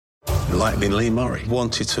like me, Lee Murray,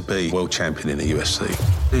 wanted to be world champion in the UFC.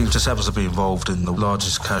 He just happens to be involved in the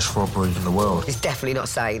largest cash robbery in the world. He's definitely not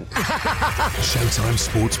sane. Showtime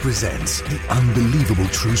Sports presents the unbelievable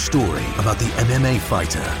true story about the MMA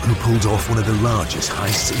fighter who pulled off one of the largest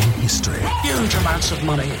heists in history. Huge amounts of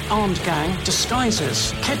money, armed gang,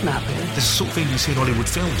 disguises, kidnapping. This is the sort of thing you see in Hollywood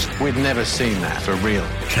films. We'd never seen that for real.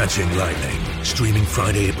 Catching Lightning, streaming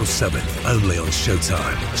Friday, April 7th, only on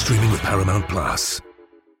Showtime, streaming with Paramount Plus.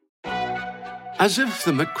 As if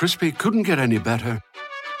the McCrispy couldn't get any better,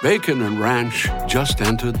 Bacon and Ranch just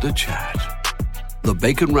entered the chat. The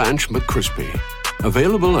Bacon Ranch McCrispy,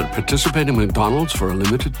 available at participating McDonald's for a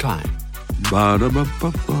limited time.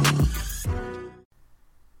 Ba-da-ba-ba-ba.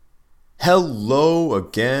 Hello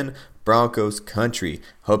again, Broncos country.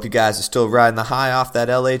 Hope you guys are still riding the high off that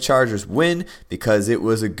LA Chargers win, because it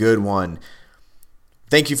was a good one.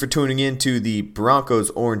 Thank you for tuning in to the Broncos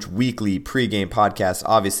Orange Weekly pregame podcast,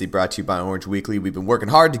 obviously brought to you by Orange Weekly. We've been working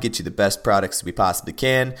hard to get you the best products we possibly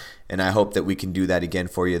can, and I hope that we can do that again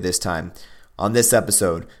for you this time. On this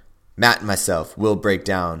episode, Matt and myself will break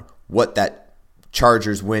down what that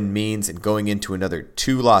Chargers win means and going into another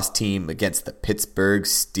two-loss team against the Pittsburgh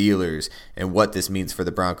Steelers and what this means for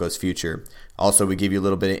the Broncos' future. Also, we give you a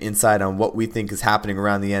little bit of insight on what we think is happening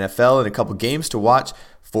around the NFL and a couple games to watch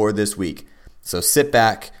for this week. So sit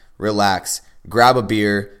back, relax, grab a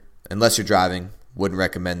beer. Unless you're driving, wouldn't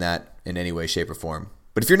recommend that in any way, shape, or form.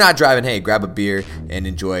 But if you're not driving, hey, grab a beer and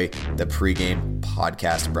enjoy the pregame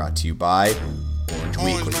podcast brought to you by Orange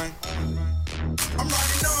Weekly. I'm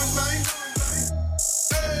rocking orange, man.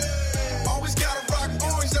 Hey, always gotta rock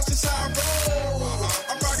orange, that's just how I roll.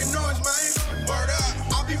 I'm rocking orange, man. Word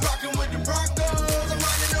up, I'll be rocking with the Broncos. I'm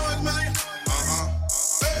rocking orange, man.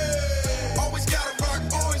 Hey, always gotta rock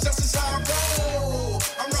orange, that's just how I roll.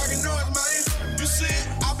 I'm rocking orange, man. You see it,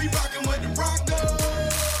 I'll be rocking with the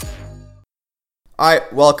Broncos. All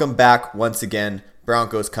right, welcome back once again,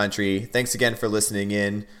 Broncos country. Thanks again for listening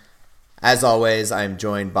in. As always, I'm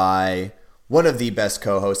joined by one of the best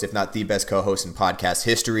co-hosts, if not the best co-host in podcast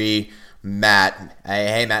history, Matt.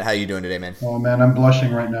 Hey, Matt, how you doing today, man? Oh, man, I'm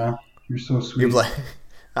blushing right now. You're so sweet.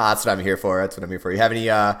 That's what I'm here for. You have any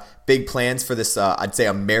big plans for this, I'd say,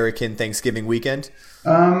 American Thanksgiving weekend?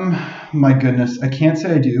 My goodness. I can't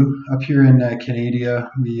say I do. Up here in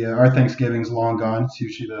Canada, our Thanksgiving's long gone. It's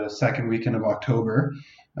usually the second weekend of October.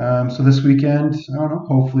 So this weekend, I don't know,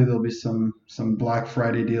 hopefully there'll be some Black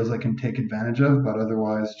Friday deals I can take advantage of, but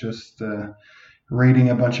otherwise just reading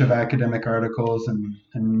a bunch of academic articles and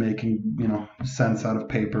making, sense out of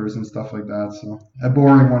papers and stuff like that. So a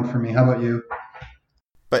boring one for me. How about you?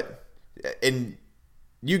 But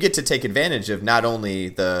you get to take advantage of not only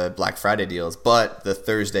the Black Friday deals, but the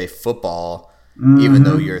Thursday football, even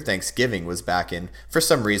though your Thanksgiving was back in. For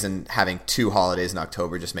some reason, having two holidays in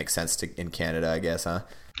October just makes sense in Canada, I guess, huh?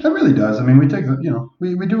 It really does. I mean, we take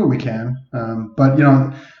we do what we can. But,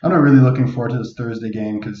 I'm not really looking forward to this Thursday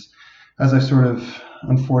game because, as I sort of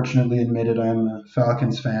unfortunately admitted, I'm a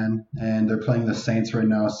Falcons fan and they're playing the Saints right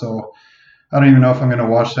now. So I don't even know if I'm going to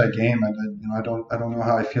watch that game. I don't know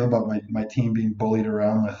how I feel about my team being bullied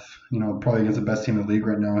around with, probably against the best team in the league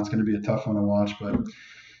right now. It's going to be a tough one to watch, but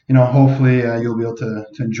hopefully you'll be able to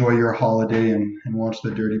enjoy your holiday and watch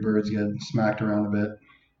the Dirty Birds get smacked around a bit.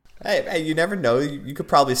 Hey, you never know. You could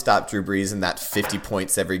probably stop Drew Brees in that 50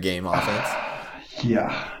 points every game offense.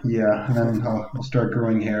 Yeah. And then I'll start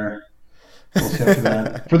growing hair. We'll see after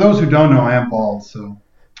that. For those who don't know, I am bald, so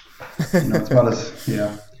it's about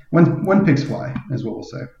when pigs fly is what we'll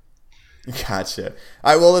say. Gotcha.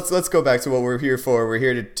 All right, well, let's go back to what we're here for. We're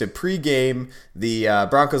here to pregame the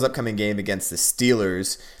Broncos' upcoming game against the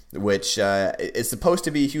Steelers, which is supposed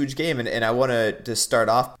to be a huge game. And I want to start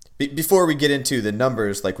off, before we get into the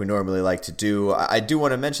numbers like we normally like to do, I do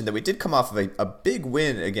want to mention that we did come off of a big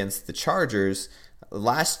win against the Chargers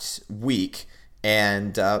last week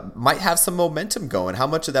and might have some momentum going. How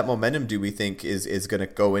much of that momentum do we think is going to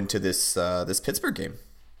go into this Pittsburgh game?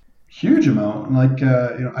 Huge amount.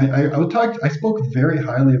 I spoke very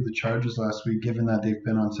highly of the Chargers last week, given that they've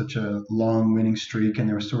been on such a long winning streak and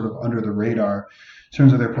they were sort of under the radar in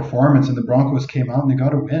terms of their performance. And the Broncos came out and they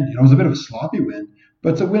got a win. It was a bit of a sloppy win,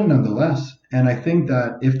 but it's a win nonetheless. And I think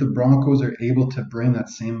that if the Broncos are able to bring that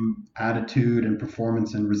same attitude and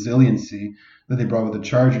performance and resiliency that they brought with the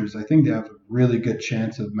Chargers, I think they have a really good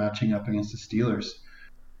chance of matching up against the Steelers.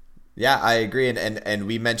 Yeah, I agree. And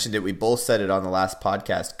we mentioned it. We both said it on the last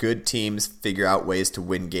podcast. Good teams figure out ways to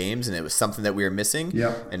win games, and it was something that we were missing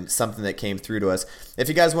and something that came through to us. If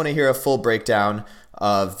you guys want to hear a full breakdown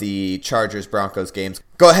of the Chargers-Broncos games,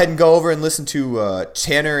 go ahead and go over and listen to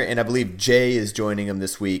Tanner, and I believe Jay is joining him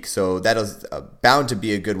this week. So that is bound to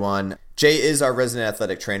be a good one. Jay is our resident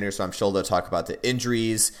athletic trainer, so I'm sure they'll talk about the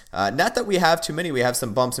injuries. Not that we have too many. We have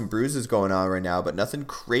some bumps and bruises going on right now, but nothing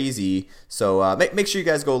crazy. So make sure you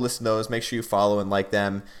guys go listen to those. Make sure you follow and like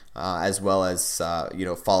them, as well as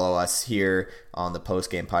follow us here on the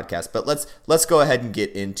post-game podcast. But let's go ahead and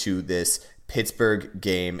get into this Pittsburgh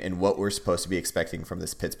game and what we're supposed to be expecting from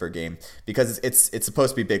this Pittsburgh game, because it's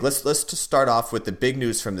supposed to be big. Let's just start off with the big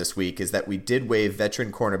news from this week is that we did waive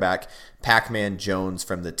veteran cornerback Pac-Man Jones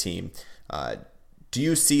from the team. Do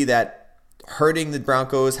you see that hurting the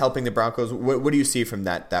Broncos, helping the Broncos? What do you see from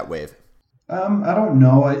that waive? I don't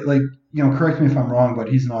know. Correct me if I'm wrong, but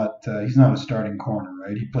he's not a starting corner,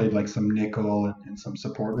 right? He played like some nickel and some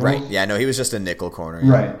support roles. Right. Yeah. No, he was just a nickel corner.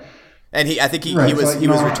 Yeah. Right. And I think he was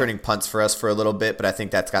returning punts for us for a little bit, but I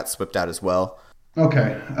think that's got swept out as well.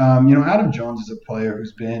 Okay. Adam Jones is a player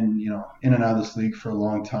who's been, in and out of this league for a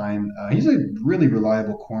long time. He's a really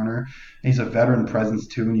reliable corner. He's a veteran presence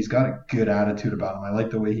too, and he's got a good attitude about him. I like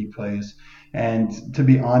the way he plays. And to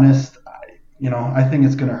be honest, I think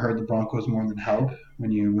it's going to hurt the Broncos more than help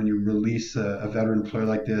when you release a veteran player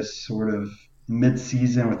like this sort of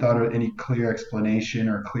mid-season without any clear explanation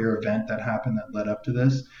or clear event that happened that led up to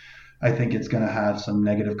this. I think it's going to have some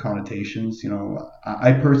negative connotations.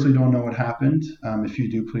 I personally don't know what happened. If you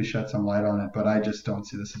do, please shed some light on it. But I just don't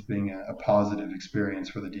see this as being a positive experience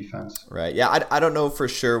for the defense. Right. Yeah, I don't know for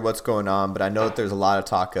sure what's going on, but I know that there's a lot of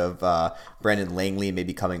talk of Brandon Langley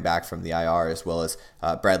maybe coming back from the IR, as well as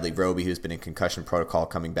Bradley Roby, who's been in concussion protocol,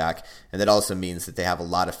 coming back. And that also means that they have a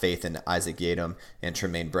lot of faith in Isaac Yiadom and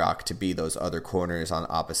Tremaine Brock to be those other corners on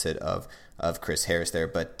opposite of Chris Harris there.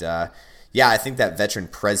 But yeah, I think that veteran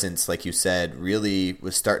presence, like you said, really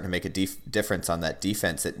was starting to make a difference on that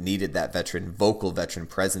defense that needed that vocal veteran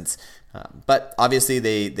presence. But obviously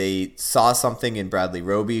they saw something in Bradley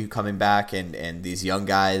Roby coming back and these young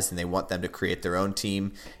guys, and they want them to create their own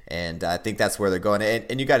team. And I think that's where they're going.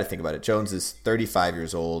 And you got to think about it. Jones is 35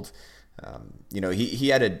 years old. He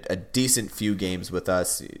had a decent few games with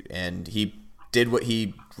us, and he did what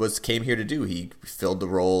he came here to do. He filled the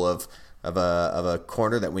role of a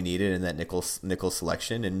corner that we needed in that nickel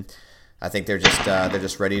selection, and I think they're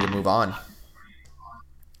just ready to move on.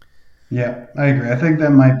 Yeah, I agree. I think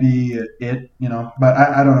that might be it, but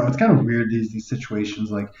I don't know. It's kind of weird these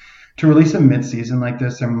situations, like to release a mid-season like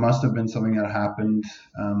this. There must have been something that happened.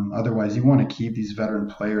 Otherwise, you want to keep these veteran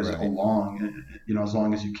players along, as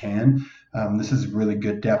long as you can. This is really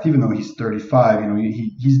good depth, even though he's 35.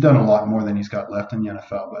 He's done a lot more than he's got left in the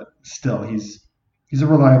NFL, but still, he's a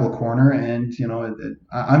reliable corner, and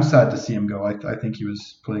I'm sad to see him go. I think he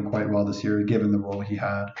was playing quite well this year, given the role he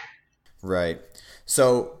had. Right.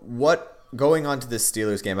 So going on to this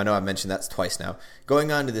Steelers game, I know I mentioned that twice now. Going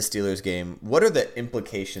on to the Steelers game, what are the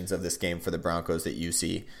implications of this game for the Broncos that you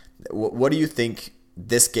see? What do you think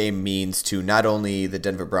this game means to not only the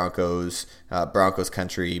Denver Broncos, Broncos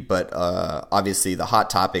country, but obviously the hot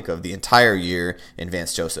topic of the entire year in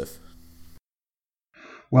Vance Joseph?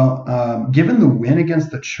 Well, given the win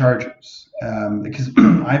against the Chargers, because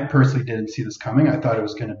I personally didn't see this coming. I thought it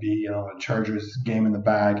was going to be, a Chargers game in the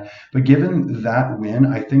bag. But given that win,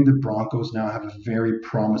 I think the Broncos now have a very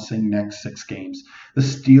promising next 6 games. The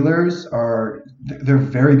Steelers they're a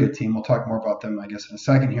very good team. We'll talk more about them, I guess, in a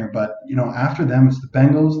second here. But, after them, it's the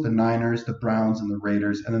Bengals, the Niners, the Browns, and the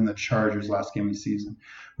Raiders, and then the Chargers last game of the season.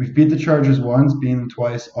 We've beat the Chargers once, beating them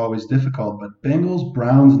twice, always difficult. But Bengals,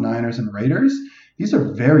 Browns, Niners, and Raiders, these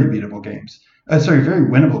are very beatable games. Very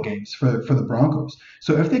winnable games for the Broncos.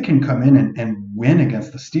 So if they can come in and win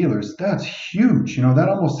against the Steelers, that's huge. That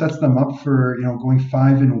almost sets them up for, going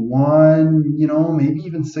 5-1, maybe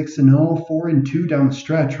even 6-0, 4-2 down the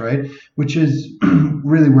stretch, right? Which is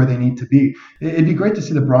really where they need to be. It'd be great to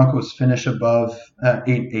see the Broncos finish above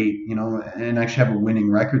 8-8, and actually have a winning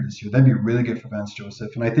record this year. That'd be really good for Vance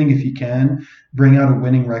Joseph. And I think if he can bring out a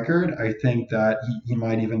winning record, I think that he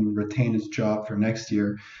might even retain his job for next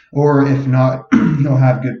year. Or if not, he'll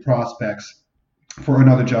have good prospects for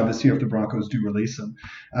another job this year if the Broncos do release him.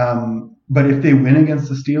 But if they win against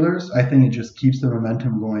the Steelers, I think it just keeps the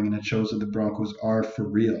momentum going, and it shows that the Broncos are for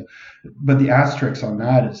real. But the asterisk on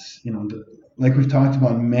that is, like we've talked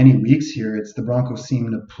about many weeks here, it's the Broncos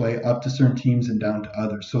seem to play up to certain teams and down to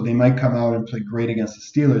others. So they might come out and play great against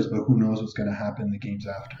the Steelers, but who knows what's going to happen in the games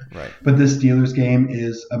after. Right. But this Steelers game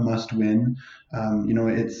is a must-win.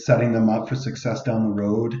 It's setting them up for success down the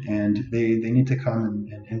road, and they need to come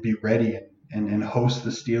and be ready and host the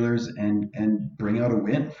Steelers and bring out a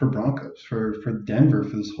win for Broncos, for Denver,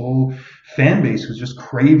 for this whole fan base who's just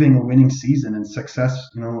craving a winning season and success,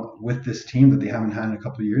 with this team that they haven't had in a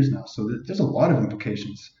couple of years now. So there's a lot of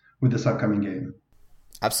implications with this upcoming game.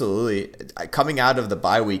 Absolutely. Coming out of the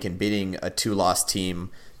bye week and beating a 2-loss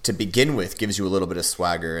team to begin with gives you a little bit of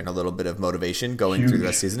swagger and a little bit of motivation going through the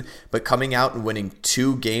rest of the season. But coming out and winning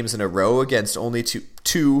 2 games in a row against only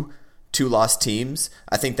two-loss teams,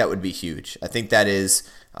 I think that would be huge. I think that is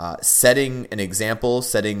setting an example,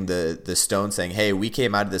 setting the stone, saying, hey, we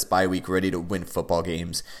came out of this bye week ready to win football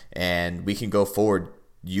games, and we can go forward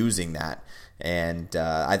using that. And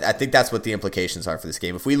I think that's what the implications are for this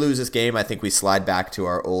game. If we lose this game, I think we slide back to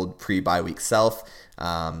our old pre-bye week self.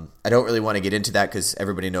 I don't really want to get into that because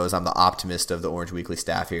everybody knows I'm the optimist of the Orange Weekly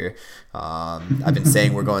staff here. I've been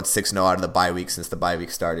saying we're going 6-0 out of the bye week since the bye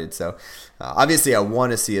week started. So obviously I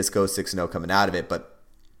want to see us go 6-0 coming out of it, but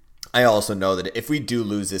I also know that if we do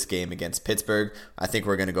lose this game against Pittsburgh, I think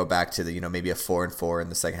we're going to go back to the maybe a 4-4 in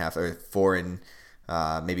the second half, or 4 and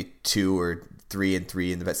maybe 2 or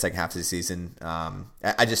 3-3 in the second half of the season.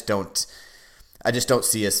 I just don't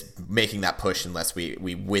see us making that push unless we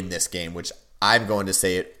win this game, which I'm going to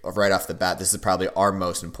say it right off the bat. This is probably our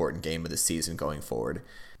most important game of the season going forward.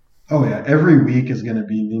 Oh yeah, every week is going to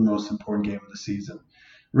be the most important game of the season,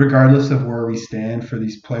 regardless of where we stand for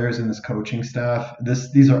these players and this coaching staff.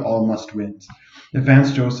 These are all must wins. If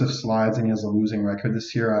Vance Joseph slides and he has a losing record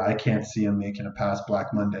this year, I can't see him making it past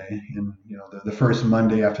Black Monday, in the first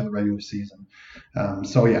Monday after the regular season.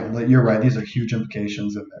 So yeah, you're right. These are huge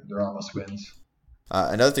implications, and they're all must wins.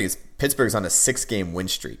 Another thing is Pittsburgh's on a 6-game win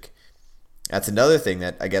streak. That's another thing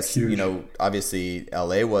that I guess Huge. Obviously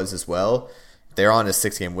LA was as well. They're on a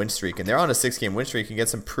 6-game win streak, and they're on a 6-game win streak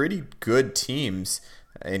against some pretty good teams,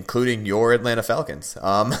 including your Atlanta Falcons.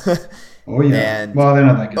 Oh yeah. Well, they're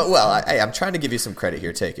not that good. But I'm trying to give you some credit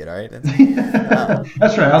here. Take it, all right?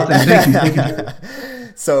 That's right. I'll take it. Thank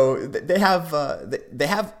you. So they have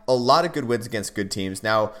a lot of good wins against good teams.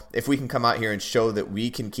 Now, if we can come out here and show that we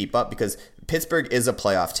can keep up, because Pittsburgh is a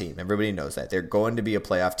playoff team. Everybody knows that. They're going to be a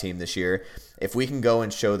playoff team this year. If we can go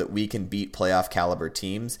and show that we can beat playoff caliber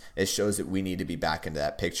teams, it shows that we need to be back into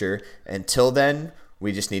that picture. Until then,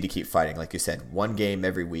 we just need to keep fighting. Like you said, 1 game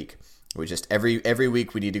every week. We just every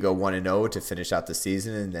week we need to go 1-0 to finish out the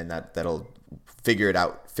season, and then that'll figure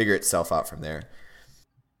itself out from there.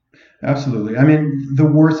 Absolutely. I mean, the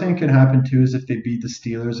worst thing that can happen too is if they beat the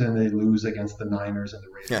Steelers and they lose against the Niners and the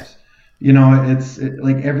Raiders. Yeah. It's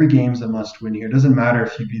like every game's a must-win here. It doesn't matter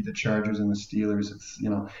if you beat the Chargers and the Steelers. It's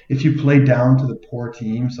if you play down to the poor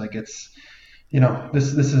teams, like it's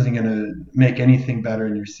this isn't going to make anything better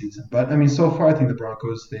in your season. But I mean, so far I think the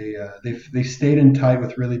Broncos they've stayed in tight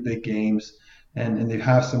with really big games, and they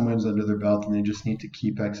have some wins under their belt, and they just need to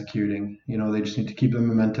keep executing. They just need to keep the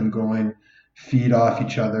momentum going, feed off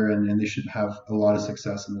each other, and they should have a lot of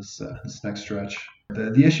success in this next stretch.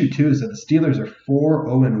 The issue too is that the Steelers are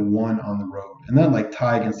 4-0-1 on the road, and that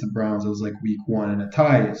tie against the Browns, it was like week 1, and a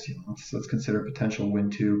tie is let's consider a potential win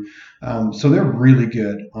too. So they're really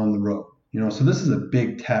good on the road. So this is a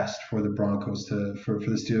big test for the Broncos for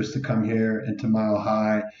the Steelers to come here and to Mile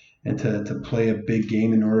High and to play a big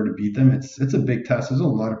game in order to beat them. It's a big test. There's a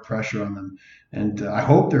lot of pressure on them. And I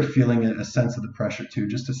hope they're feeling a sense of the pressure too,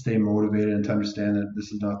 just to stay motivated and to understand that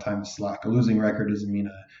this is not time to slack. A losing record doesn't mean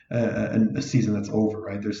a season that's over,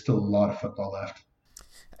 right? There's still a lot of football left.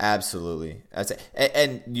 Absolutely.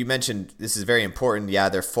 And you mentioned this is very important. Yeah,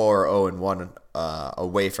 they're 4-0-1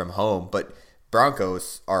 away from home, but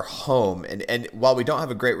Broncos are home, and while we don't have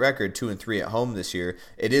a great record, 2-3 at home this year,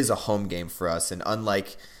 it is a home game for us. And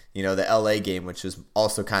unlike the LA game, which was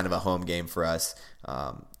also kind of a home game for us,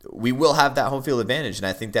 we will have that home field advantage. And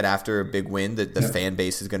I think that after a big win, the fan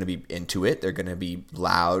base is going to be into it. They're going to be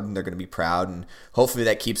loud and they're going to be proud, and hopefully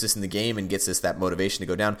that keeps us in the game and gets us that motivation to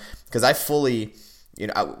go down. Because I fully,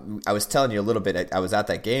 I was telling you a little bit. I was at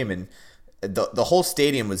that game, and the whole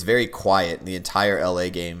stadium was very quiet in the entire LA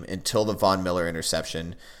game until the Von Miller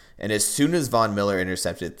interception. And as soon as Von Miller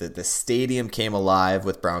intercepted, the stadium came alive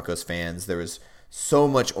with Broncos fans. There was so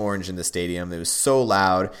much orange in the stadium. It was so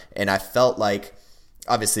loud. And I felt like,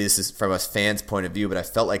 obviously this is from a fan's point of view, but I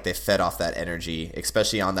felt like they fed off that energy,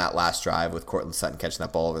 especially on that last drive with Courtland Sutton catching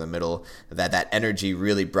that ball over the middle. That energy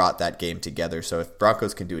really brought that game together. So if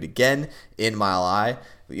Broncos can do it again in Mile High,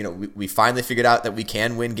 we finally figured out that we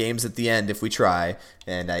can win games at the end if we try,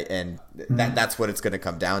 and that's what it's going to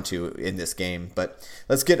come down to in this game. But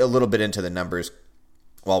let's get a little bit into the numbers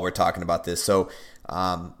while we're talking about this. So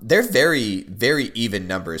they're very, very even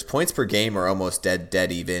numbers. Points per game are almost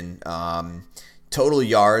dead even. Total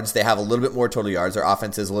yards, they have a little bit more total yards. Their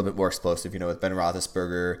offense is a little bit more explosive, with Ben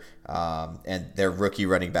Roethlisberger and their rookie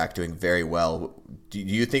running back doing very well. Do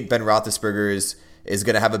you think Ben Roethlisberger is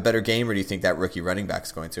going to have a better game, or do you think that rookie running back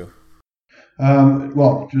is going to?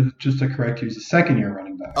 Well, just to correct you, he's a second-year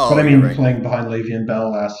running backs. Oh, But I mean, right. playing behind Le'Veon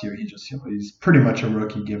Bell last year, he's pretty much a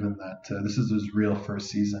rookie given that this is his real first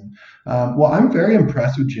season. Well, I'm very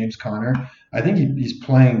impressed with James Conner. I think he's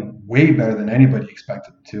playing way better than anybody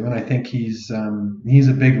expected him to, and I think he's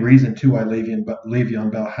a big reason too why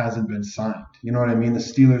Le'Veon Bell hasn't been signed. You know what I mean? The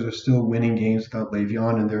Steelers are still winning games without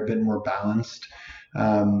Le'Veon, and they're a bit more balanced.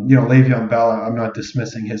 Le'Veon Bell, I'm not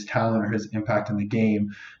dismissing his talent or his impact in the game.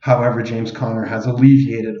 However, James Conner has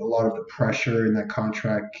alleviated a lot of the pressure in that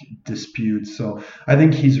contract dispute. So I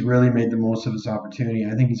think he's really made the most of his opportunity.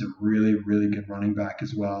 I think he's a really, really good running back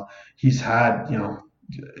as well. He's had,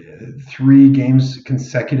 3 games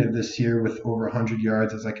consecutive this year with over 100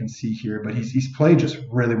 yards, as I can see here, but he's played just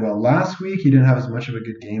really well. Last week, he didn't have as much of a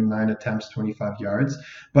good game, 9 attempts, 25 yards,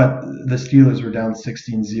 but the Steelers were down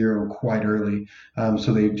 16-0 quite early,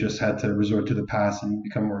 so they just had to resort to the pass and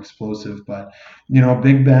become more explosive. But,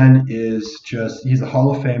 Big Ben he's a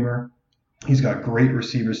Hall of Famer. He's got great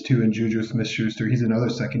receivers too in Juju Smith-Schuster. He's another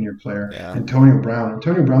second-year player. Yeah. Antonio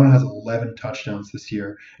Brown has 11 touchdowns this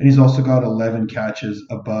year, and he's also got 11 catches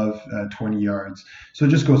above 20 yards. So it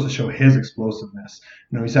just goes to show his explosiveness.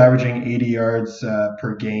 He's averaging 80 yards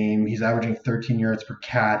per game. He's averaging 13 yards per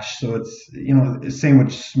catch. So it's same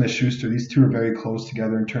with Smith-Schuster. These two are very close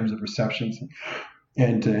together in terms of receptions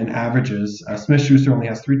and averages. Smith-Schuster only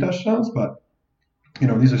has 3 touchdowns, but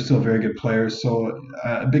these are still very good players. So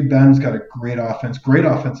Big Ben's got a great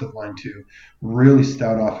offensive line too, really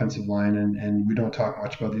stout offensive line. And we don't talk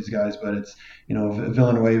much about these guys, but it's,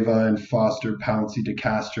 Villanueva and Foster, Pouncey,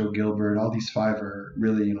 DeCastro, Gilbert, all these 5 are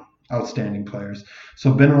really, outstanding players.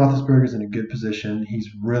 So Ben Roethlisberger's in a good position. He's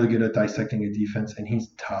really good at dissecting a defense, and he's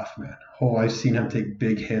tough, man. I've seen him take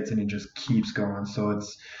big hits, and he just keeps going. So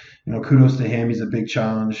it's, kudos to him. He's a big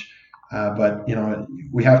challenge. But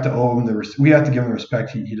we have to owe him we have to give him the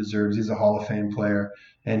respect he deserves. He's a Hall of Fame player,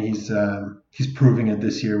 and he's proving it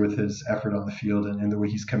this year with his effort on the field and the way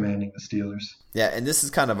he's commanding the Steelers. Yeah, and this is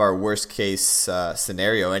kind of our worst case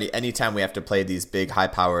scenario. Anytime we have to play these big,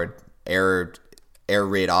 high-powered air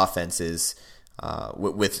raid offenses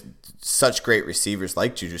with such great receivers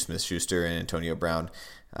like Juju Smith-Schuster and Antonio Brown,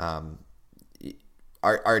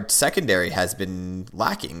 our secondary has been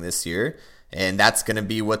lacking this year. And that's going to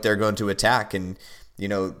be what they're going to attack. And,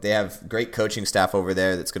 they have great coaching staff over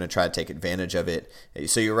there that's going to try to take advantage of it.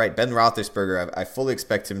 So you're right. Ben Roethlisberger, I fully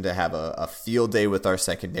expect him to have a field day with our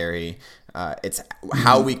secondary. It's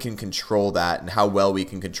how we can control that and how well we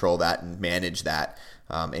can control that and manage that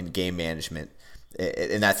in game management.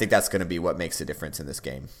 And I think that's going to be what makes a difference in this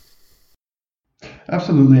game.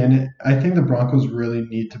 Absolutely. And I think the Broncos really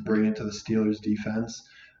need to bring into the Steelers defense.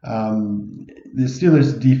 The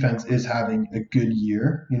Steelers defense is having a good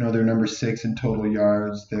year. They're number 6 in total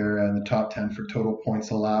yards. They're in the top 10 for total points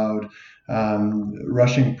allowed.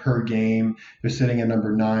 Rushing per game, they're sitting at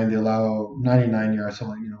number 9. They allow 99 yards,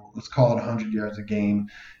 so let's call it 100 yards a game.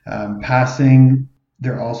 Passing,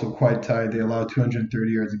 they're also quite tight. They allow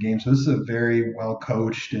 230 yards a game. So this is a very well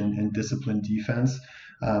coached and disciplined defense.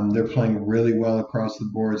 They're playing really well across the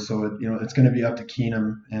board. So it's going to be up to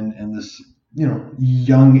Keenum and this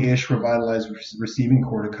young-ish revitalized receiving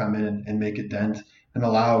core to come in and make a dent and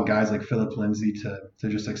allow guys like Phillip Lindsay to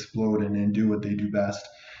just explode and do what they do best.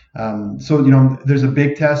 So there's a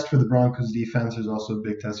big test for the Broncos defense. There's also a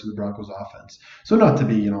big test for the Broncos offense. So not to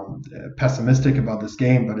be, pessimistic about this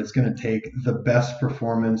game, but it's going to take the best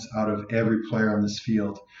performance out of every player on this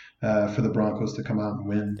field for the Broncos to come out and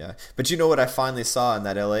win. Yeah, but what I finally saw in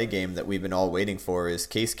that LA game that we've been all waiting for is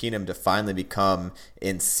Case Keenum to finally become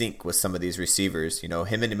in sync with some of these receivers.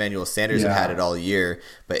 Him and Emmanuel Sanders have had it all year,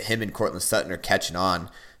 but him and Cortland Sutton are catching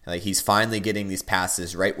on. Like, he's finally getting these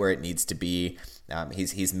passes right where it needs to be.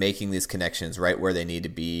 He's making these connections right where they need to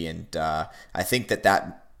be, and I think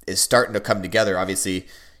that is starting to come together. Obviously,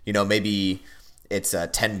 maybe it's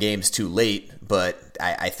 10 games too late, but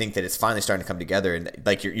I think that it's finally starting to come together. And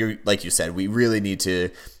like you said, we really need to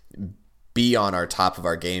be on our top of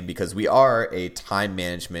our game because we are a time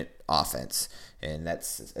management offense. And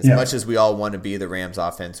that's as much as we all want to be the Rams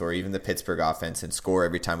offense or even the Pittsburgh offense and score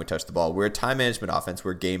every time we touch the ball. We're a time management offense.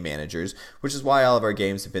 We're game managers, which is why all of our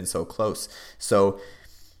games have been so close. So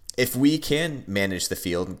if we can manage the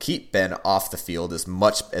field and keep Ben off the field as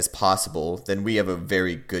much as possible, then we have a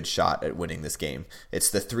very good shot at winning this game. It's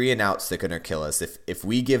the 3 and outs that are going to kill us. If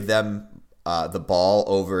we give them the ball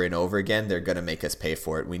over and over again, they're going to make us pay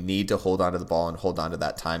for it. We need to hold on to the ball and hold on to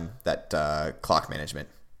that time, that clock management.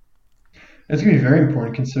 It's going to be very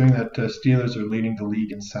important considering that Steelers are leading the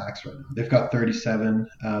league in sacks right now. They've got 37.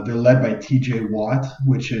 They're led by T.J. Watt,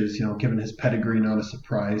 which is, given his pedigree, not a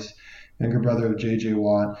surprise. Younger brother of J.J.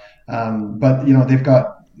 Watt. But, they've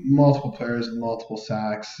got multiple players and multiple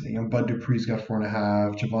sacks. Bud Dupree's got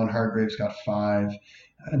 4.5. Javon Hargrave's got 5.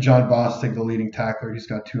 John Bostic, the leading tackler, he's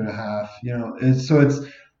got 2.5.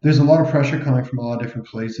 There's a lot of pressure coming from a lot of different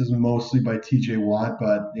places, mostly by TJ Watt,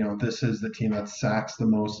 but this is the team that sacks the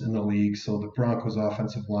most in the league. So the Broncos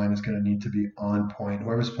offensive line is going to need to be on point.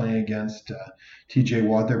 Whoever's playing against TJ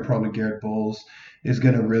Watt, they're probably Garrett Bowles, is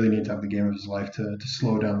going to really need to have the game of his life to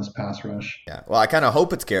slow down this pass rush. Yeah, well, I kind of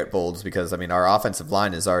hope it's Garrett Bowles because, our offensive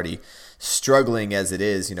line is already struggling as it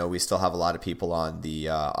is. We still have a lot of people on the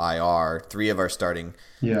IR. 3 of our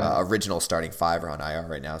original starting 5 are on IR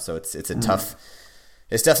right now. So it's a tough...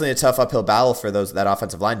 It's definitely a tough uphill battle for that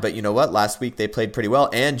offensive line. But you know what? Last week they played pretty well,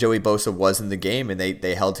 and Joey Bosa was in the game, and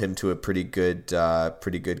they held him to a pretty good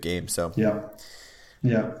game. So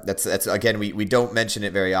yeah, that's again we don't mention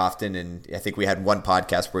it very often, and I think we had one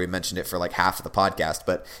podcast where we mentioned it for like half of the podcast.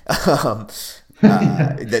 But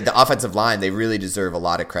the offensive line, they really deserve a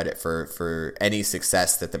lot of credit for any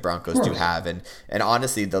success that the Broncos do have. And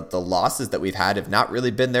honestly, the losses that we've had have not really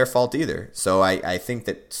been their fault either. So I think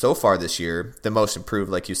that so far this year, the most improved,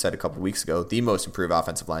 like you said a couple of weeks ago, the most improved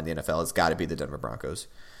offensive line in the NFL has got to be the Denver Broncos.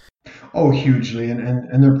 Oh, hugely,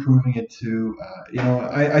 and they're proving it too.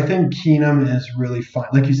 I think Keenum is really fine.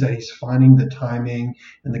 Like you said, he's finding the timing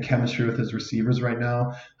and the chemistry with his receivers right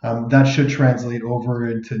now. That should translate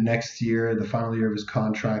over into next year, the final year of his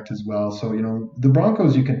contract as well. So, the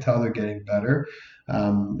Broncos, you can tell they're getting better.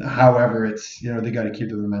 However, it's they got to keep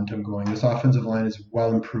the momentum going. This offensive line is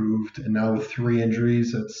well improved, and now with 3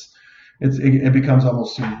 injuries, it becomes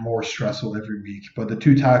almost more stressful every week. But the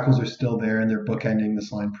 2 tackles are still there, and they're bookending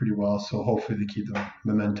this line pretty well. So hopefully they keep the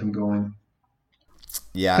momentum going.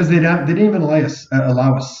 Yeah, because they didn't even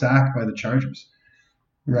allow a sack by the Chargers,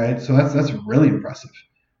 right? So that's really impressive.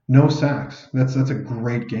 No sacks. That's a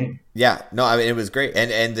great game. Yeah, no, it was great,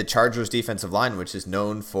 and the Chargers defensive line, which is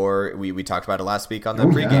known for we talked about it last week on the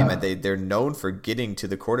pregame, and they're known for getting to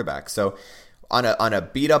the quarterback. So. On a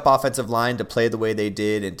beat up offensive line to play the way they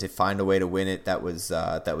did and to find a way to win it, that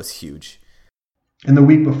was huge. And the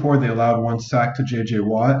week before, they allowed 1 sack to J.J.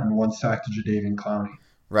 Watt and 1 sack to Jadeveon Clowney.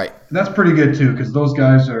 Right. That's pretty good too, because those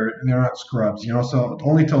guys they're not scrubs, So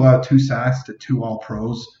only to allow 2 sacks to 2 All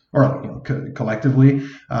Pros or collectively,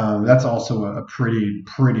 that's also a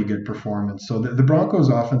pretty good performance. So the Broncos'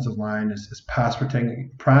 offensive line is pass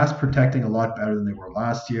protecting a lot better than they were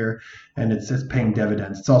last year, and it's paying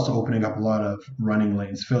dividends. It's also opening up a lot of running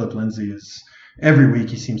lanes. Philip Lindsay is every week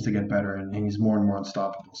he seems to get better, and he's more and more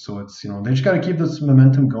unstoppable. So it's they just got to keep this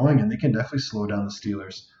momentum going, and they can definitely slow down the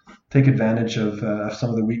Steelers. Take advantage of some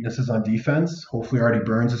of the weaknesses on defense. Hopefully, Artie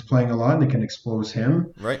Burns is playing a lot, and they can expose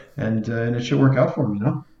him. Right. And it should work out for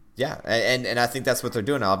him, Yeah, and I think that's what they're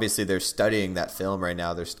doing. Obviously, they're studying that film right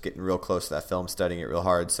now. They're getting real close to that film, studying it real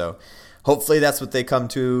hard. So hopefully that's what they come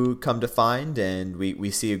to find, and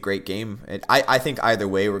we see a great game. And I think either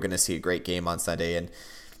way, we're going to see a great game on Sunday. And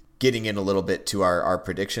getting in a little bit to our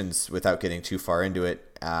predictions without getting too far into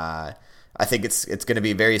it, I think it's going to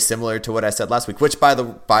be very similar to what I said last week, which by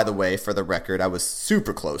the way, for the record, I was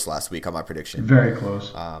super close last week on my prediction. Very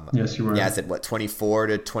close. Yes, you were. Yeah, I said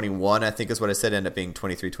 24-21, I think is what I said. Ended up being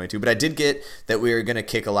 23-22. But I did get that we were going to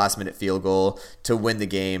kick a last-minute field goal to win the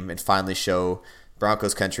game and finally show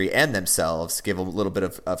Broncos country and themselves, give them a little bit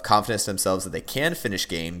of confidence to themselves that they can finish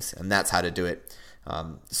games, and that's how to do it.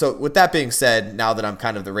 So with that being said, now that I'm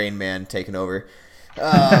kind of the Rain Man taking over,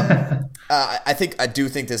 I do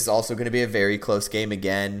think this is also going to be a very close game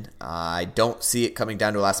again. I don't see it coming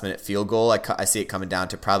down to a last-minute field goal. I see it coming down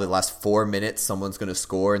to probably the last 4 minutes. Someone's going to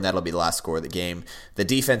score, and that'll be the last score of the game. The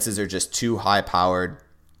defenses are just too high-powered.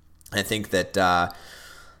 I think that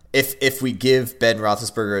if we give Ben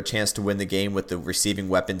Roethlisberger a chance to win the game with the receiving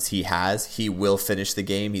weapons he has, he will finish the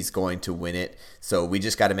game. He's going to win it. So we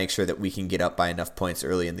just got to make sure that we can get up by enough points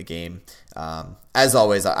early in the game. As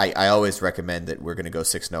always, I always recommend that we're going to go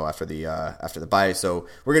 6-0 after the bye. So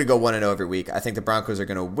we're going to go 1-0 every week. I think the Broncos are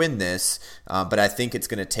going to win this, but I think it's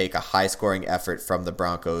going to take a high-scoring effort from the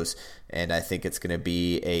Broncos, and I think it's going to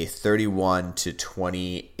be a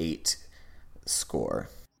 31-28 score.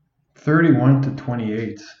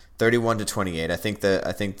 31-28. 31-28. I think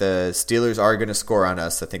the Steelers are going to score on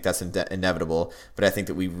us. I think that's inevitable, but I think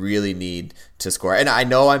that we really need to score. And I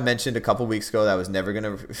know I mentioned a couple weeks ago that I was never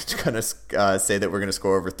going to say that we're going to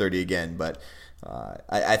score over 30 again, but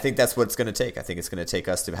I think that's what it's going to take. I think it's going to take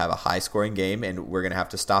us to have a high-scoring game, and we're going to have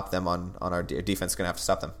to stop them on our defense. Going to have to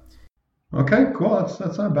stop them. Okay, cool.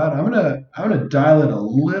 That's not bad. I'm gonna dial it a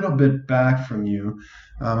little bit back from you.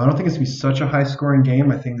 I don't think it's going to be such a high-scoring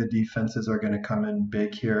game. I think the defenses are going to come in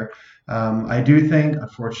big here. I do think,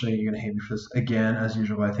 unfortunately, you're going to hate me for this again, as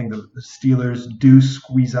usual, but I think the Steelers do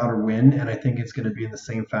squeeze out a win, and I think it's going to be in the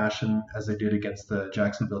same fashion as they did against the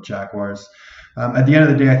Jacksonville Jaguars. At the end of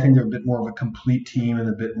the day, I think they're a bit more of a complete team and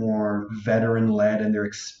a bit more veteran-led, and they're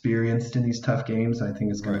experienced in these tough games. I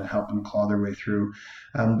think it's going to help them claw their way through.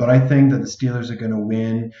 But I think that the Steelers are going to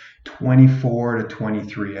win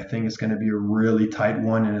 24-23. I think it's going to be a really tight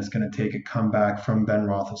one, and it's going to take a comeback from Ben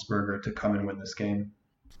Roethlisberger to come and win this game.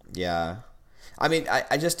 Yeah. I mean,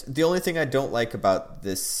 I just, the only thing I don't like about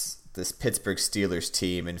this Pittsburgh Steelers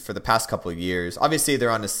team, and for the past couple of years, obviously they're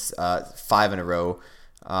on a 5 in a row,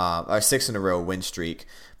 or 6 in a row win streak,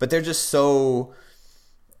 but they're just so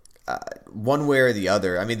one way or the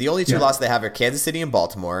other. I mean, the only two losses they have are Kansas City and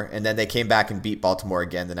Baltimore, and then they came back and beat Baltimore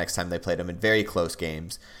again the next time they played them in very close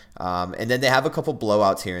games. And then they have a couple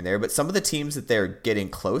blowouts here and there, but some of the teams that they're getting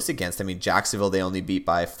close against, I mean, Jacksonville, they only beat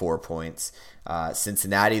by 4 points.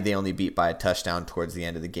 Cincinnati, they only beat by a touchdown towards the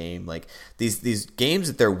end of the game. Like these games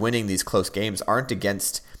that they're winning, these close games, aren't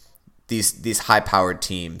against these high-powered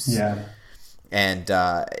teams. Yeah. And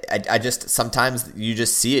I just, sometimes you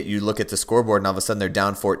just see it. You look at the scoreboard and all of a sudden they're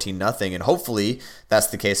down 14-0, and hopefully that's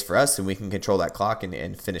the case for us and we can control that clock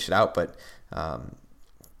and finish it out. But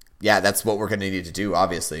that's what we're going to need to do,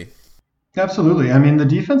 obviously. Absolutely. I mean, the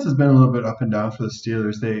defense has been a little bit up and down for the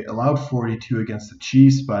Steelers. They allowed 42 against the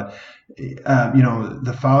Chiefs, but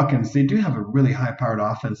the Falcons, they do have a really high-powered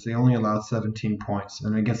offense. They only allowed 17 points,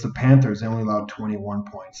 and against the Panthers, they only allowed 21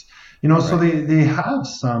 points. So they have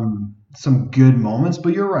some good moments,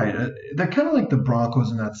 but you're right. They're kind of like the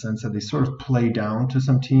Broncos in that sense that they sort of play down to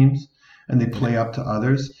some teams and they play up to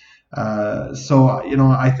others.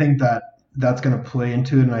 I think that's going to play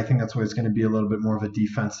into it, and I think that's why it's going to be a little bit more of a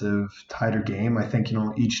defensive, tighter game. I think,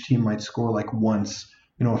 each team might score like once,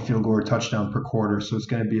 a field goal or touchdown per quarter, so it's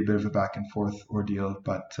going to be a bit of a back and forth ordeal.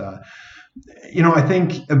 But, I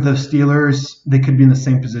think the Steelers, they could be in the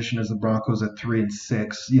same position as the Broncos at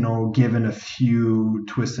 3-6, given a few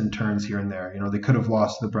twists and turns here and there. They could have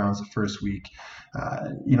lost to the Browns the first week.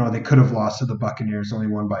 They could have lost to the Buccaneers, only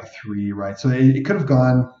won by 3, right? So it could have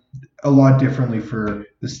gone a lot differently for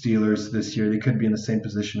the Steelers this year. They could be in the same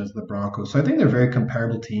position as the Broncos. So I think they're very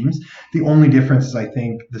comparable teams. The only difference is I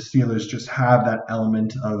think the Steelers just have that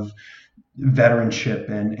element of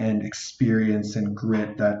veteranship and experience and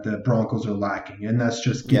grit that the Broncos are lacking. And that's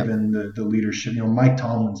just given the leadership. Mike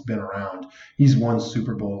Tomlin's been around. He's won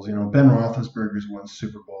Super Bowls. Ben Roethlisberger's won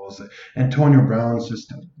Super Bowls. Antonio Brown's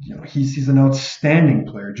just, he's an outstanding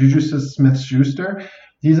player. Juju Smith-Schuster,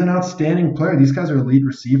 he's an outstanding player. These guys are elite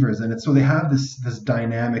receivers, and so they have this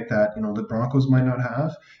dynamic that the Broncos might not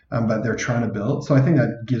have, but they're trying to build. So I think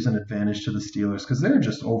that gives an advantage to the Steelers because they're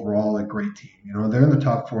just overall a great team. They're in the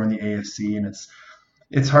top 4 in the AFC, and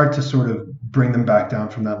it's hard to sort of bring them back down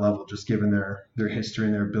from that level, just given their history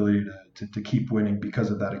and their ability to keep winning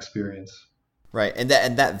because of that experience. Right, and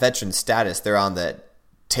that veteran status, they're on the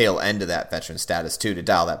tail end of that veteran status too, to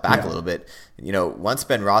dial that back a little bit. Once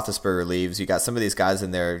Ben Roethlisberger leaves, you got some of these guys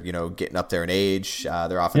in there, getting up there in age.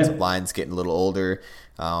 Their offensive line's getting a little older.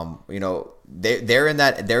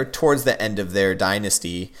 They're towards the end of their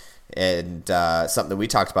dynasty, and something that we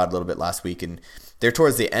talked about a little bit last week. And they're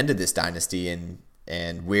towards the end of this dynasty,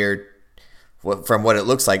 and we're, from what it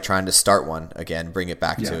looks like, trying to start one again, bring it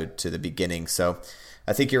back to the beginning. So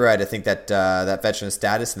I think you're right. I think that that veteran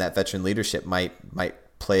status and that veteran leadership might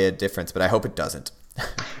play a difference, but I hope it doesn't.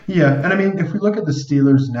 Yeah, and I mean, if we look at the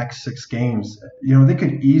Steelers' next 6 games, they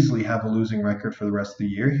could easily have a losing record for the rest of the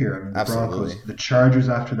year here. I mean, the Broncos, the Chargers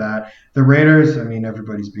after that, the Raiders, I mean,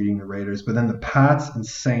 everybody's beating the Raiders, but then the Pats and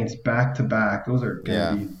Saints back-to-back, those are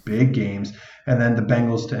going to be big games, and then the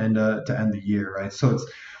Bengals to end the year, right? So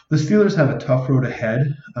the Steelers have a tough road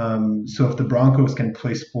ahead. So if the Broncos can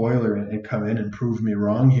play spoiler and come in and prove me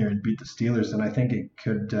wrong here and beat the Steelers, then I think it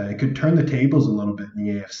could turn the tables a little bit in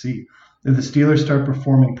the AFC. If the Steelers start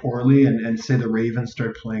performing poorly and say the Ravens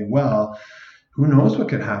start playing well, who knows what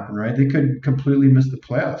could happen, right? They could completely miss the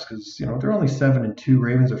playoffs because they're only 7-2.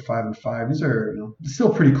 Ravens are 5-5. These are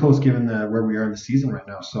still pretty close given where we are in the season right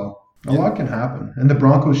now. So a lot can happen, and the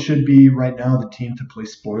Broncos should be right now the team to play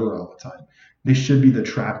spoiler all the time. They should be the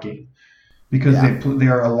trap game because they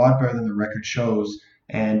are a lot better than the record shows,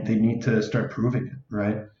 and they need to start proving it,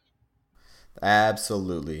 right?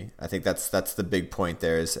 Absolutely. I think that's the big point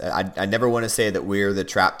there. Is I never want to say that we're the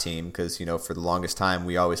trap team because for the longest time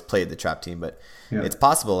we always played the trap team, but it's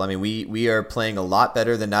possible. I mean, we are playing a lot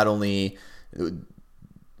better than not only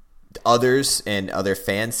others and other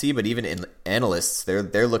fans see, but even in analysts,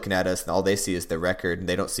 they're looking at us and all they see is the record, and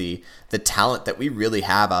they don't see the talent that we really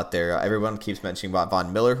have out there. Everyone keeps mentioning about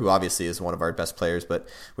Von Miller, who obviously is one of our best players, but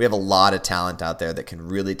we have a lot of talent out there that can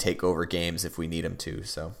really take over games if we need them to.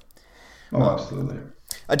 So, absolutely.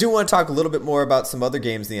 I do want to talk a little bit more about some other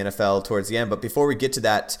games in the NFL towards the end, but before we get to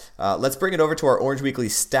that, let's bring it over to our Orange Weekly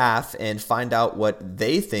staff and find out what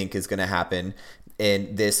they think is going to happen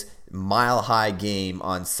in this mile-high game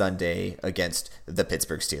on Sunday against the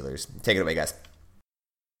Pittsburgh Steelers. Take it away, guys.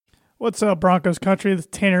 What's up, Broncos country? This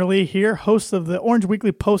is Tanner Lee here, host of the Orange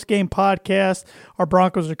Weekly post-game podcast. Our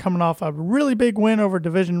Broncos are coming off a really big win over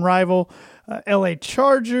division rival LA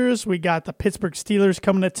Chargers. We got the Pittsburgh Steelers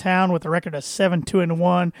coming to town with a record of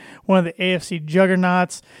 7-2-1, one of the AFC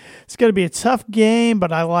juggernauts. It's going to be a tough game,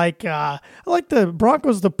 but I like the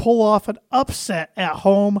Broncos to pull off an upset at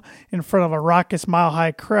home in front of a raucous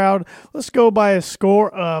mile-high crowd. Let's go by a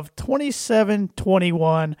score of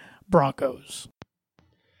 27-21 Broncos.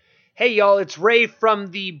 Hey, y'all, it's Ray from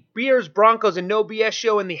the Beers, Broncos, and No BS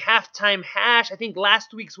show in the Halftime Hash. I think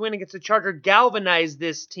last week's win against the Chargers galvanized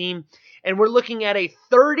this team, and we're looking at a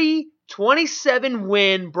 30-27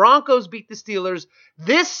 win. Broncos beat the Steelers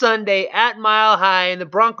this Sunday at Mile High, and the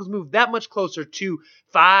Broncos move that much closer to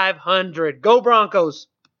 500. Go Broncos!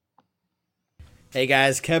 Hey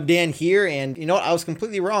guys, Kev Dan here, and you know what? I was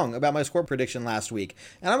completely wrong about my score prediction last week,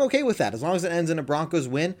 and I'm okay with that. As long as it ends in a Broncos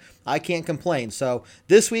win, I can't complain. So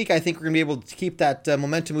this week, I think we're going to be able to keep that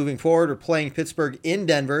momentum moving forward. We're playing Pittsburgh in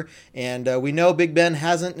Denver, and we know Big Ben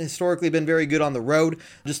hasn't historically been very good on the road.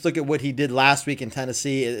 Just look at what he did last week in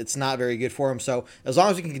Tennessee. It's not very good for him. So as long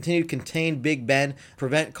as we can continue to contain Big Ben,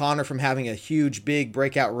 prevent Connor from having a huge, big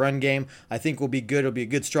breakout run game, I think we'll be good. It'll be a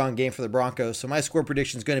good, strong game for the Broncos. So my score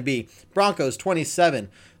prediction is going to be Broncos 27,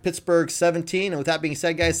 Pittsburgh 17. And with that being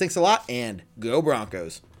said, guys, thanks a lot, and go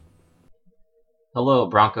Broncos. Hello,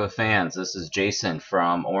 Bronco fans. This is Jason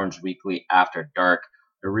from Orange Weekly After Dark.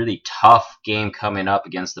 A really tough game coming up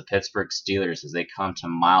against the Pittsburgh Steelers as they come to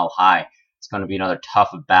Mile High. It's going to be another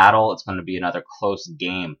tough battle. It's going to be another close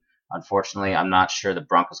game. Unfortunately, I'm not sure the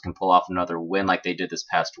Broncos can pull off another win like they did this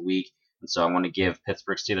past week. And so I want to give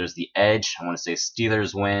Pittsburgh Steelers the edge. I want to say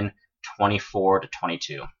Steelers win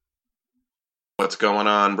 24-22. What's going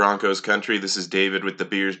on, Broncos country? This is David with the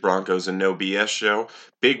Beers, Broncos, and No BS show.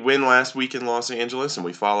 Big win last week in Los Angeles, and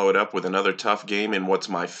we follow it up with another tough game in what's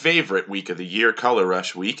my favorite week of the year, Color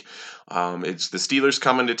Rush week. It's the Steelers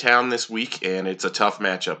coming to town this week, and it's a tough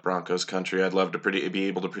matchup, Broncos country. I'd love to be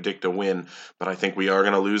able to predict a win, but I think we are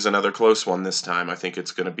going to lose another close one this time. I think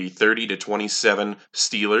it's going to be 30-27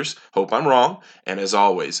 Steelers. Hope I'm wrong, and as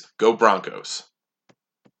always, go Broncos.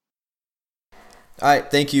 All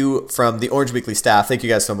right, thank you from the Orange Weekly staff. Thank you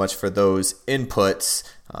guys so much for those inputs.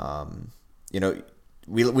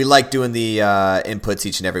 We like doing the inputs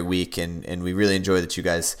each and every week, and we really enjoy that you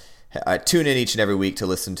guys tune in each and every week to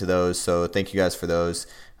listen to those. So thank you guys for those.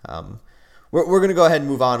 We're going to go ahead and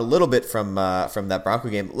move on a little bit from that Bronco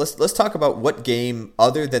game. Let's talk about what game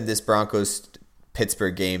other than this Broncos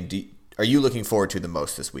Pittsburgh game are you looking forward to the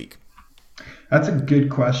most this week? That's a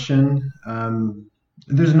good question.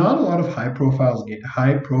 There's not a lot of high-profile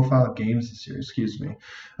games this year,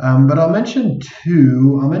 but I'll mention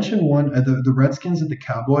two. I'll mention one, the Redskins at the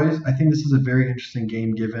Cowboys. I think this is a very interesting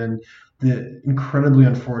game given the incredibly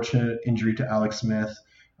unfortunate injury to Alex Smith.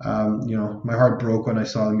 My heart broke when I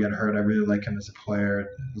saw him get hurt. I really like him as a player,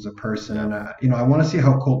 as a person. And, I want to see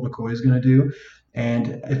how Colt McCoy is going to do.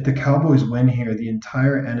 And if the Cowboys win here, the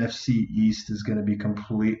entire NFC East is going to be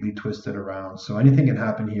completely twisted around. So anything can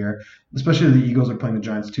happen here, especially the Eagles are playing the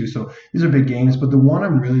Giants too. So these are big games. But the one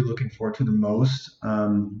I'm really looking forward to the most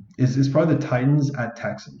is probably the Titans at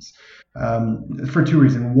Texans for two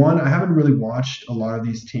reasons. One, I haven't really watched a lot of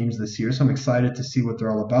these teams this year, so I'm excited to see what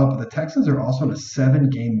they're all about. But the Texans are also on a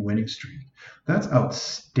 7-game winning streak. That's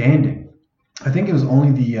outstanding. I think it was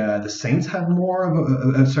only the Saints had more of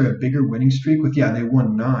a bigger winning streak with, they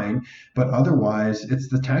won 9, but otherwise it's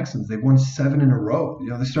the Texans. They've won 7 in a row.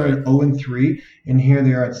 They started 0-3, and here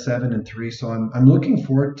they are at 7-3. So I'm looking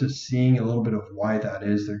forward to seeing a little bit of why that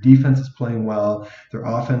is. Their defense is playing well. Their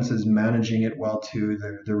offense is managing it well too.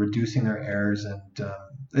 They're reducing their errors, and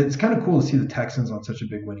it's kind of cool to see the Texans on such a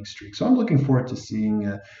big winning streak. So I'm looking forward to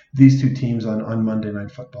seeing these two teams on Monday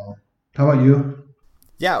Night Football. How about you?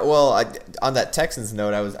 Yeah, well, on that Texans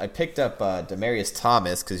note, I picked up Demaryius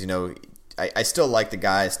Thomas because, I still like the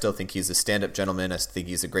guy. I still think he's a stand-up gentleman. I think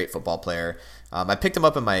he's a great football player. I picked him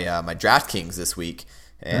up in my DraftKings this week,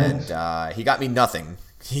 and he got me nothing.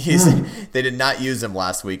 They did not use him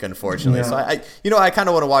last week, unfortunately. Yeah. So I kind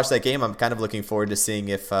of want to watch that game. I'm kind of looking forward to seeing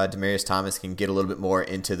if Demaryius Thomas can get a little bit more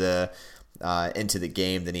into the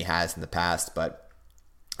game than he has in the past. But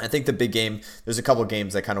I think the big game, there's a couple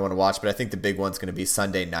games I kind of want to watch, but I think the big one's going to be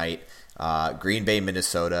Sunday night. Green Bay,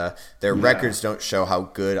 Minnesota. Their records don't show how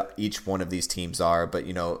good each one of these teams are, but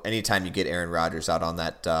anytime you get Aaron Rodgers out on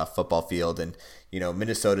that football field, and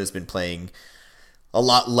Minnesota's been playing a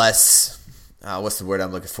lot less. What's the word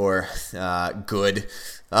I'm looking for? Good.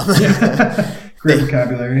 Great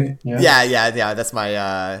vocabulary. Yeah. That's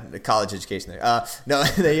my college education there. No,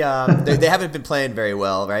 they haven't been playing very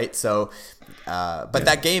well, right? So, but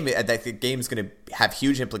that game is going to have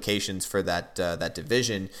huge implications for that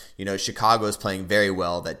division. Chicago's playing very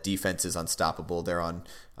well. That defense is unstoppable.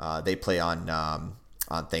 They play on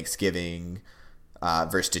Thanksgiving.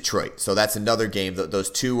 Versus Detroit. So that's another game.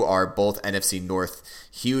 Those two are both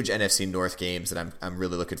huge NFC North games that I'm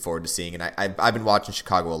really looking forward to seeing. And I've been watching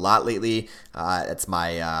Chicago a lot lately. It's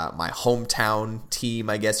my hometown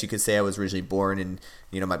team, I guess you could say. I was originally born in,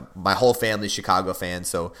 my whole family's Chicago fans.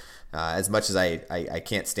 So as much as I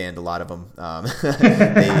can't stand a lot of them,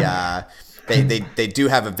 They do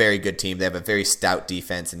have a very good team. They have a very stout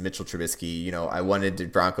defense, and Mitchell Trubisky. I wanted the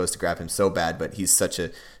Broncos to grab him so bad, but he's such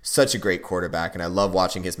a great quarterback, and I love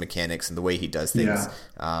watching his mechanics and the way he does things.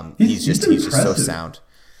 Yeah. He's just so sound.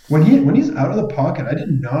 When he's out of the pocket, I did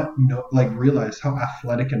not realize how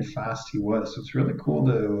athletic and fast he was. So it's really cool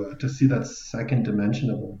to see that second dimension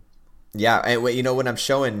of him. Yeah, and when I'm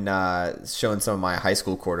showing some of my high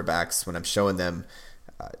school quarterbacks, when I'm showing them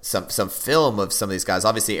some film of some of these guys.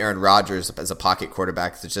 Obviously, Aaron Rodgers as a pocket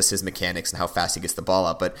quarterback, it's just his mechanics and how fast he gets the ball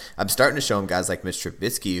out. But I'm starting to show him guys like Mitch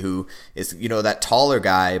Trubisky, who is that taller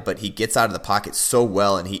guy, but he gets out of the pocket so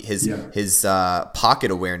well, and his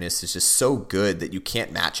pocket awareness is just so good that you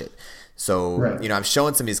can't match it. So, right. I'm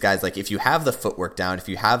showing some of these guys, like, if you have the footwork down, if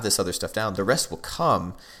you have this other stuff down, the rest will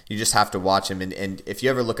come. You just have to watch him. And if you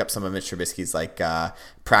ever look up some of Mitch Trubisky's, like,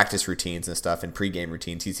 practice routines and stuff and pregame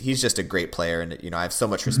routines, he's just a great player. And, I have so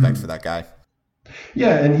much respect for that guy.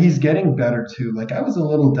 Yeah, and he's getting better, too. Like, I was a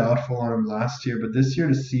little doubtful on him last year, but this year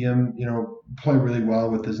to see him, play really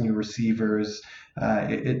well with his new receivers,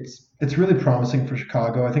 it's really promising for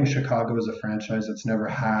Chicago. I think Chicago is a franchise that's never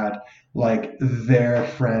had like their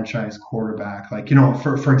franchise quarterback. Like,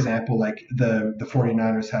 for example, like the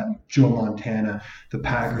 49ers had Joe Montana, the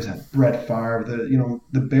Packers had Brett Favre,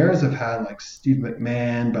 the Bears have had like Steve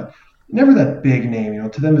McMahon, but never that big name.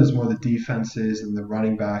 To them is more the defenses and the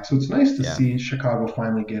running back. So it's nice to see Chicago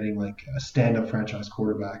finally getting like a stand-up franchise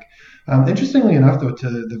quarterback. Interestingly enough, though, to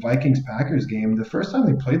the Vikings-Packers game, the first time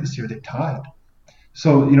they played this year, they tied.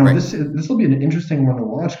 So, this will be an interesting one to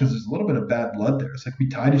watch because there's a little bit of bad blood there. It's like we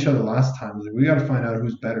tied each other last time. Like, we got to find out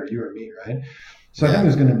who's better, you or me, right? So I think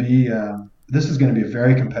there's going to be this is going to be a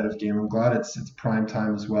very competitive game. I'm glad it's prime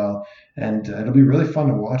time as well, and it'll be really fun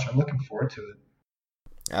to watch. I'm looking forward to it.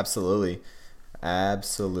 Absolutely.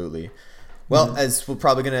 Well, as we're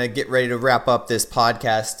probably going to get ready to wrap up this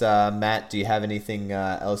podcast, Matt, do you have anything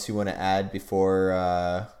else you want to add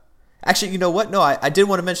before? Actually, you know what? No, I did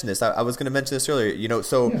want to mention this. I was going to mention this earlier.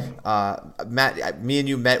 Matt, me and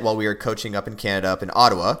you met while we were coaching up in Canada, up in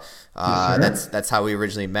Ottawa. That's how we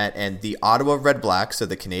originally met. And the Ottawa Red Blacks, so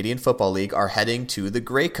the Canadian Football League, are heading to the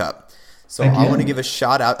Grey Cup. So I want to give a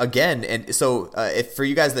shout out again. And so if for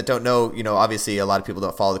you guys that don't know, obviously a lot of people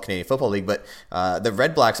don't follow the Canadian Football League, but the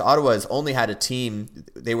Red Blacks, Ottawa has only had a team.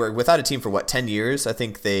 They were without a team for 10 years? I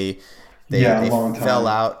think they fell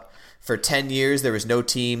out. For 10 years, there was no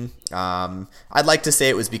team. I'd like to say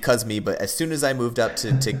it was because of me, but as soon as I moved up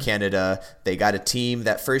to Canada, they got a team.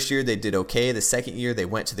 That first year, they did okay. The second year, they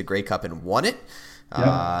went to the Grey Cup and won it.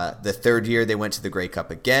 The third year, they went to the Grey Cup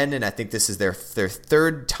again, and I think this is their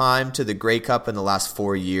third time to the Grey Cup in the last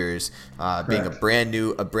 4 years, being a brand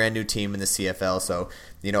new team in the CFL. So,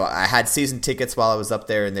 I had season tickets while I was up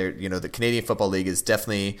there, and the Canadian Football League is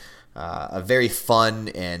definitely a very fun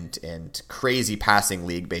and crazy passing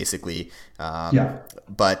league, basically.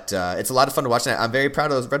 But it's a lot of fun to watch. And I'm very proud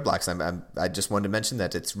of those Red Blacks. I just wanted to mention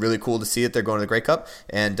that it's really cool to see that they're going to the Grey Cup.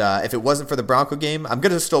 And if it wasn't for the Bronco game, I'm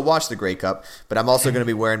going to still watch the Grey Cup, but I'm also going to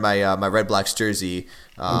be wearing my my Red Blacks jersey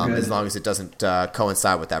as long as it doesn't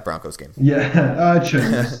coincide with that Broncos game. Yeah, it should.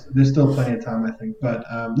 There's still plenty of time, I think. But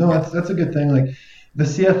no, that's a good thing. Like, the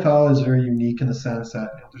CFL is very unique in the sense that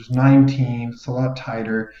there's 9 teams. It's a lot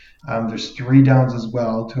tighter. There's 3 downs as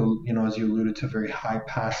well. To as you alluded to, a very high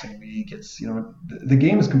passing league. It's the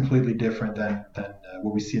game is completely different than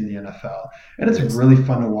what we see in the NFL, and it's really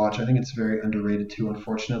fun to watch. I think it's very underrated too,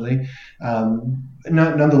 unfortunately.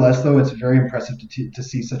 Nonetheless, though, it's very impressive to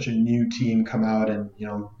see such a new team come out and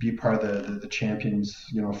be part of the champions.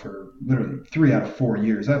 For literally 3 out of 4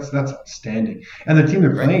 years. That's outstanding. And the team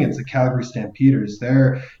they're playing against, the Calgary Stampeders,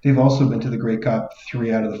 they've also been to the Grey Cup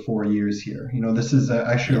 3 out of the 4 years here. This is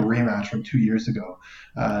actually a rematch from 2 years ago.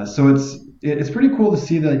 So it's pretty cool to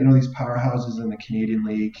see that these powerhouses in the Canadian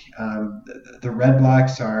League. The Red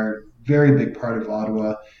Blacks are a very big part of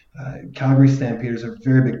Ottawa. Calgary Stampeders are a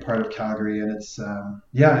very big part of Calgary, and it's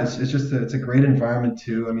a great environment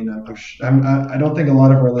too. I mean, I don't think a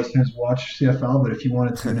lot of our listeners watch CFL, but if you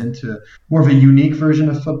want to tune into more of a unique version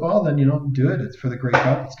of football, then do it. It's for the Grey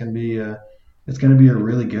Cup. It's going to be a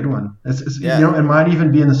really good one. It might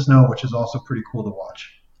even be in the snow, which is also pretty cool to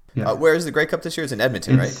watch. Yeah. Where is the Grey Cup this year? It's in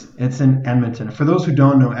Edmonton, right? It's in Edmonton. For those who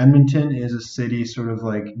don't know, Edmonton is a city sort of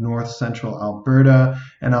like north central Alberta,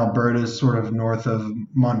 and Alberta is sort of north of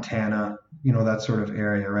Montana, that sort of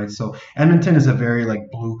area, right? So Edmonton is a very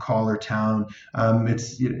like blue collar town.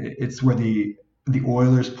 It's where the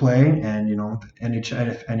Oilers play, and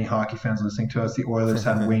if any hockey fans listening to us, the Oilers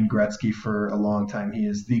have Wayne Gretzky for a long time. He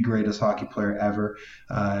is the greatest hockey player ever,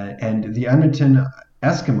 and the Edmonton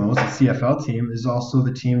Eskimos, the CFL team, is also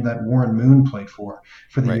the team that Warren Moon played for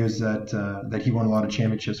the years that he won a lot of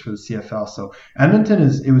championships for the CFL. So Edmonton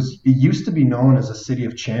it used to be known as a city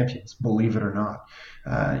of champions, believe it or not.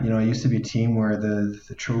 It used to be a team where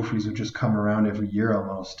the trophies would just come around every year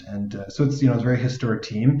almost, and so it's it's a very historic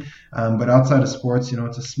team. But outside of sports,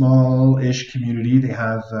 it's a small-ish community. They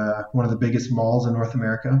have one of the biggest malls in North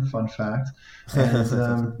America. Fun fact. And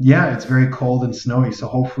it's very cold and snowy. So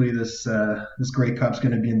hopefully this Grey Cup's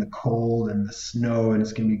going to be in the cold and the snow, and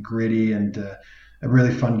it's going to be gritty and a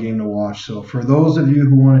really fun game to watch. So for those of you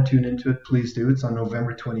who want to tune into it, please do. It's on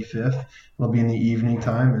November 25th. It'll be in the evening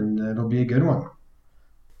time, and it'll be a good one.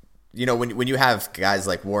 When you have guys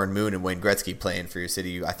like Warren Moon and Wayne Gretzky playing for your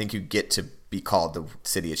city, I think you get to be called the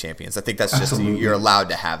City of Champions. I think that's Absolutely. You're allowed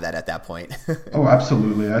to have that at that point. Oh,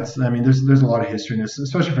 absolutely. There's a lot of history in this,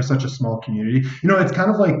 especially for such a small community. It's kind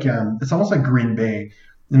of like it's almost like Green Bay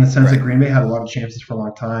in the sense that Green Bay had a lot of champions for a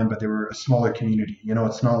long time, but they were a smaller community.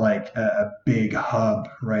 It's not like a big hub,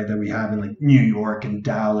 right, that we have in like New York and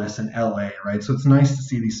Dallas and LA, right? So it's nice to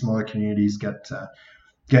see these smaller communities get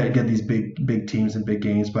these big teams and big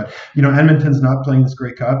games. But Edmonton's not playing this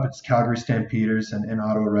Grey Cup. It's Calgary Stampeders and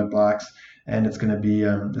Ottawa Red Blacks, and it's going to be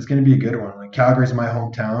a good one. Like Calgary's my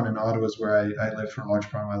hometown, and Ottawa's where I lived for a large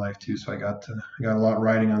part of my life too. So I got a lot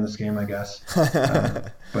riding on this game, I guess.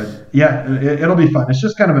 But yeah, it'll be fun. It's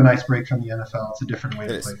just kind of a nice break from the NFL. It's a different way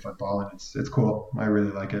to play football, and it's cool. I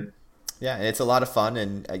really like it. Yeah, and it's a lot of fun,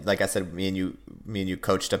 and like I said, me and you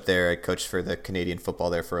coached up there. I coached for the Canadian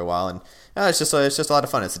football there for a while, and it's just a lot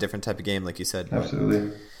of fun. It's a different type of game, like you said.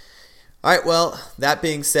 Absolutely. All right, well, that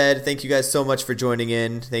being said, thank you guys so much for joining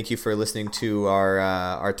in. Thank you for listening to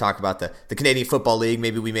our talk about the Canadian Football League.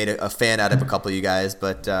 Maybe we made a fan out of a couple of you guys,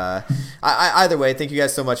 but either way, thank you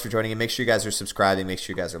guys so much for joining in. Make sure you guys are subscribing. Make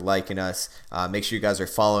sure you guys are liking us. Make sure you guys are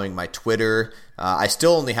following my Twitter. I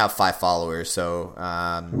still only have 5 followers, so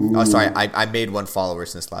I made 1 follower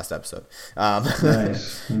since last episode.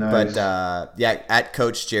 Nice. But at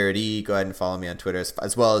Coach Jared E, go ahead and follow me on Twitter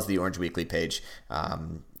as well as the Orange Weekly page.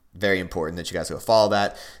 Very important that you guys go follow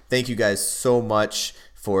that. Thank you guys so much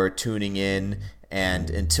for tuning in, and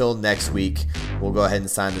until next week, we'll go ahead and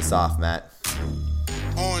sign this off, Matt.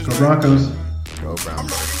 Go Broncos. Go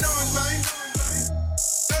Broncos.